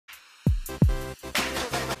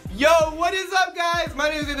Yo, what is up, guys? My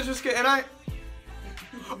name is NathanTriska, and I...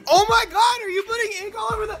 Oh my God, are you putting ink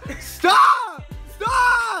all over the... Stop!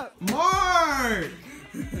 Stop! Mark!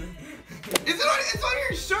 It's on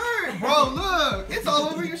your shirt, bro, look. It's all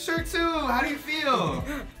over your shirt, too. How do you feel?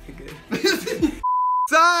 Good.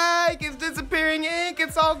 Psych, it's disappearing ink.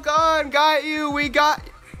 It's all gone. Got you, we got...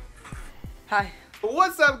 Hi.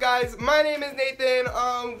 What's up, guys? My name is Nathan.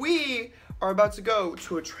 We are about to go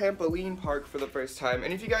to a trampoline park for the first time.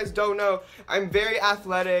 And if you guys don't know, I'm very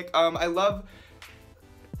athletic. I'm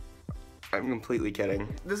completely kidding.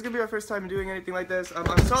 This is gonna be our first time doing anything like this.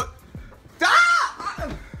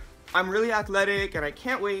 I'm really athletic and I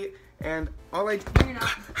can't wait. And all I,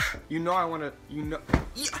 you know I wanna, yeah.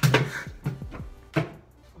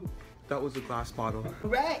 That was a glass bottle. All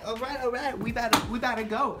right. We better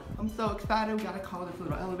go. I'm so excited. We gotta call this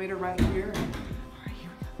little elevator right here. All right, here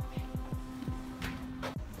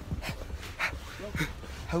we go.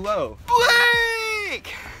 Hello.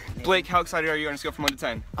 Blake! Blake, how excited are you on a scale from 1 to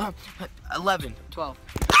 10? 11, 12.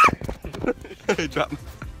 Drop.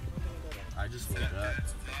 I just woke up.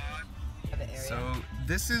 So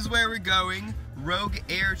this is where we're going. Rogue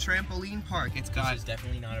Air Trampoline Park. It's got. This is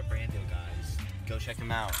definitely not a brand deal, guys. Go check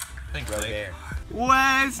them out. Thanks, Rogue Blake. Air.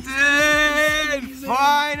 Weston!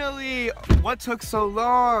 Finally! What took so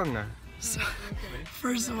long? So,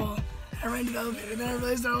 first of all, I ran to the elevator, then I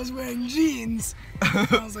realized I was wearing jeans.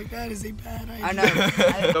 I was like, that is a bad idea. I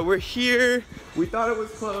know. So we're here. We thought it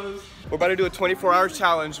was closed. We're about to do a 24-hour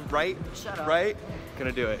challenge, right? Shut up. Right?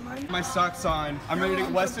 Gonna do it. My socks on. I'm ready to.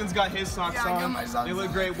 Weston's got his socks Yeah, I got on. my socks They look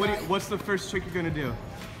on. great. What's the first trick you're gonna do?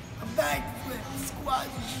 A backflip, squat,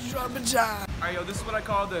 jump, and jump. All right, yo, this is what I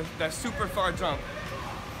call the super far jump.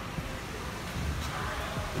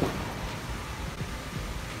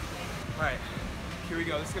 All right, here we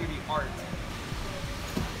go. This is gonna be art.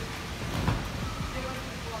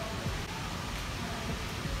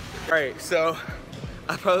 All right, so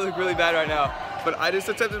I probably look really bad right now, but I just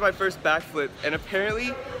attempted my first backflip, and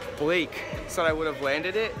apparently Blake said I would have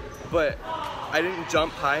landed it, but I didn't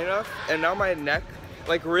jump high enough, and now my neck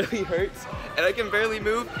like really hurts, and I can barely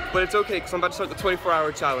move, but it's okay because I'm about to start the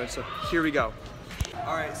 24-hour challenge, so here we go.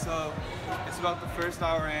 All right, so it's about the first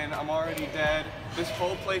hour in. I'm already dead. This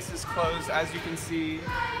whole place is closed, as you can see.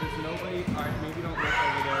 There's nobody. All right, maybe don't look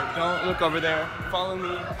over there. Don't look over there. Follow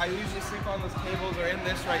me. I usually sleep on those tables or in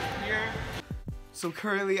this right here. So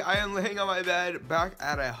currently, I am laying on my bed back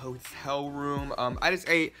at a hotel room. I just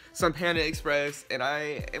ate some Panda Express, and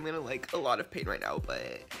I am in like a lot of pain right now.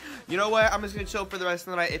 But you know what? I'm just gonna chill for the rest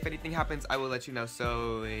of the night. If anything happens, I will let you know.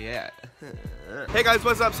 So yeah. Hey guys,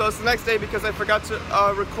 what's up? So it's the next day because I forgot to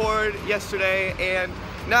record yesterday, and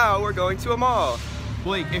now we're going to a mall.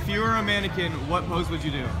 Blake, if you were a mannequin, what pose would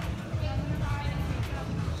you do?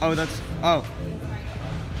 Oh,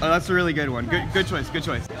 that's a really good one. Good choice, good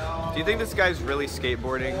choice. Do you think this guy's really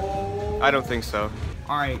skateboarding? I don't think so.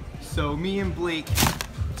 All right, so me and Blake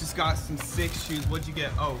just got some sick shoes. What'd you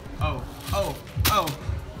get? Oh.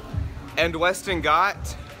 And Weston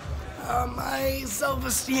got? My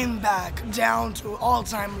self-esteem back down to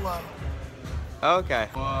all-time low. Okay.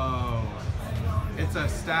 Whoa. It's a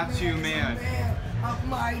statue man. Of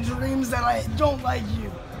my dreams that I don't like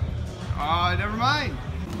you. Oh, never mind.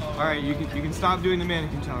 All right, you can stop doing the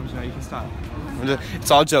mannequin challenge now. You can stop. It's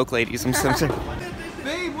all joke, ladies. I'm so sorry.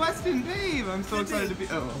 Babe, Weston, babe. I'm so excited to be.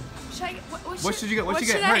 Oh. What should you get? What should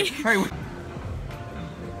you get? Hurry.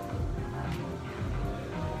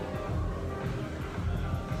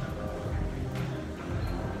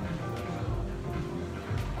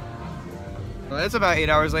 Well, it's about 8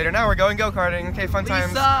 hours later. Now we're going go-karting. Okay, fun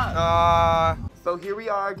times. So here we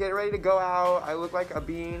are, getting ready to go out. I look like a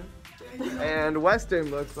bean. And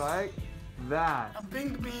Weston looks like that. A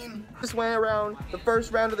pink bean. Just went around the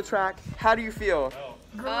first round of the track. How do you feel?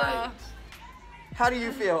 Great. How do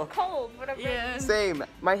you feel? Cold, whatever. Yeah. Same.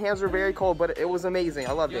 My hands were very cold, but it was amazing.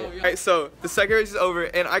 I loved it. All right, so the second race is over,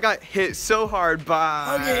 and I got hit so hard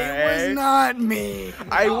by... Okay, it was not me.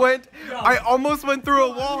 I almost went through a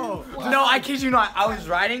wall. No, I kid you not. I was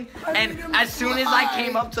riding, and as soon as I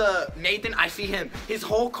came up to Nathan, I see him. His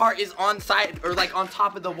whole cart is on side, or like on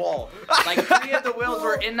top of the wall. Like 3 of the wheels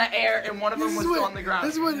were in the air, and one of them was on the ground.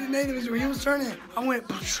 This is what Nathan was doing. He was turning. I went,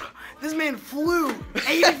 this man flew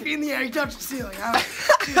 80 feet in the air. He touched the ceiling.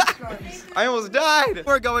 Jesus Christ. I almost died.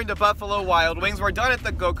 We're going to Buffalo Wild Wings. We're done at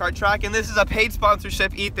the go-kart track, and this is a paid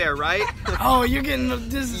sponsorship. Eat there, right? Oh, you're getting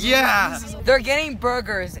this. Yeah. They're getting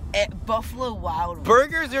burgers at Buffalo Wild Wings.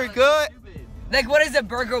 Burgers are good. Like, what is a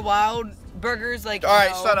burger wild? burgers like. All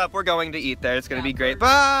right, shut up. We're going to eat there. It's gonna be great.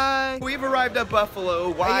 Bye. We've arrived at Buffalo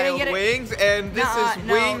Wild Wings, and this is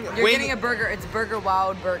wing. You're getting a burger. It's Burger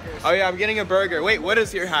Wild Burgers. Oh yeah, I'm getting a burger. Wait, what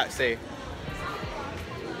does your hat say?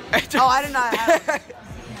 Oh, I did not have it.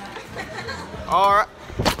 All right.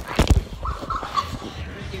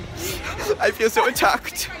 I feel so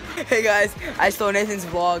attacked. Hey guys, I stole Nathan's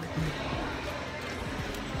vlog.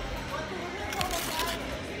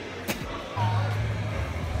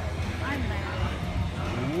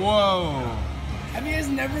 Whoa. Have you guys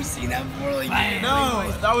never seen that before? Like,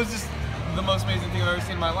 No, that was just the most amazing thing I've ever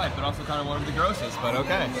seen in my life, but also kind of one of the grossest, but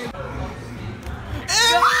okay.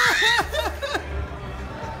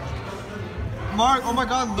 Mark, oh my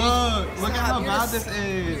god, look at how bad this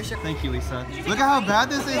is. Thank you, Lisa. Look at how bad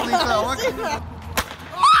this is, Lisa. Oh my god.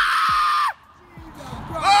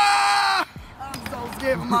 I'm so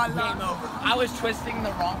scared for my life. I was twisting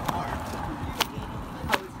the wrong part.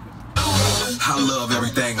 I love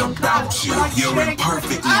everything about you. You're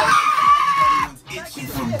imperfectly itching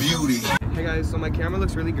for beauty. Hey guys, so my camera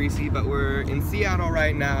looks really greasy, but we're in Seattle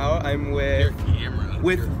right now. I'm with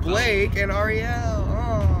Blake and Ariel.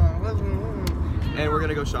 And we're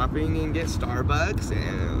gonna go shopping and get Starbucks,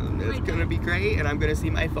 and it's gonna be great. And I'm gonna see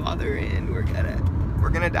my father, and we're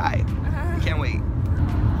gonna die. I can't wait.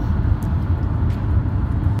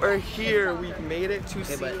 We're here. We've made it to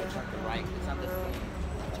Seattle.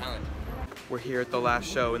 We're here at the last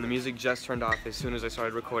show, and the music just turned off as soon as I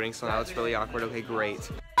started recording, so now it's really awkward. Okay,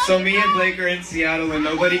 great. So me and Blake are in Seattle, and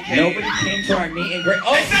nobody came. Nobody came to our meet and greet.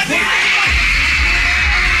 Oh!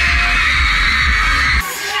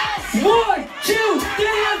 1, 2, 3,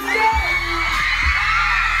 let's go!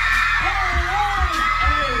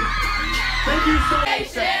 Thank you so much.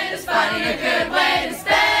 Is finding a good way to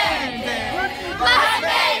spend it. Like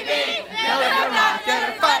baby, no, I'm not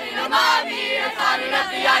gonna find no mommy or climbing up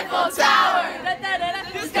the Eiffel Tower.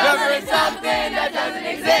 Discovering something that doesn't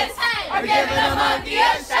exist, or giving a monkey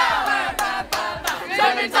a shower.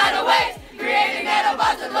 Surfing tidal waves, creating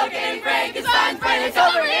nanobots and looking Frankenstein's brain is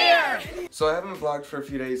over here. So I haven't vlogged for a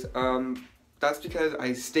few days. That's because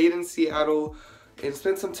I stayed in Seattle and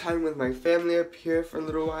spent some time with my family up here for a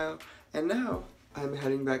little while, and now I'm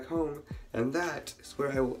heading back home, and that is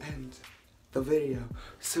where I will end the video.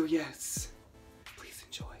 So yes, please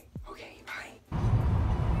enjoy. Okay, bye.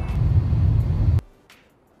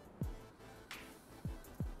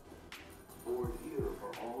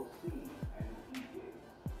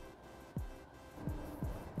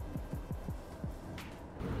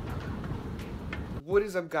 What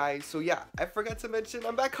is up, guys? So yeah, I forgot to mention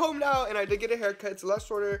I'm back home now, and I did get a haircut. It's a lot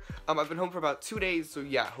shorter. I've been home for about 2 days, so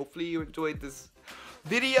yeah, hopefully you enjoyed this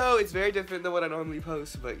video. It's very different than what I normally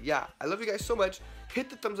post, but yeah, I love you guys so much. Hit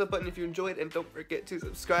the thumbs up button if you enjoyed, and don't forget to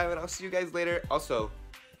subscribe, and I'll see you guys later. Also,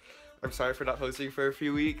 I'm sorry for not posting for a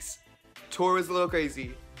few weeks. Tour was a little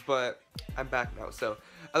crazy, but I'm back now. So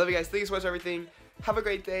I love you guys. Thank you so much for everything. Have a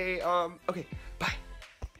great day. Okay, bye.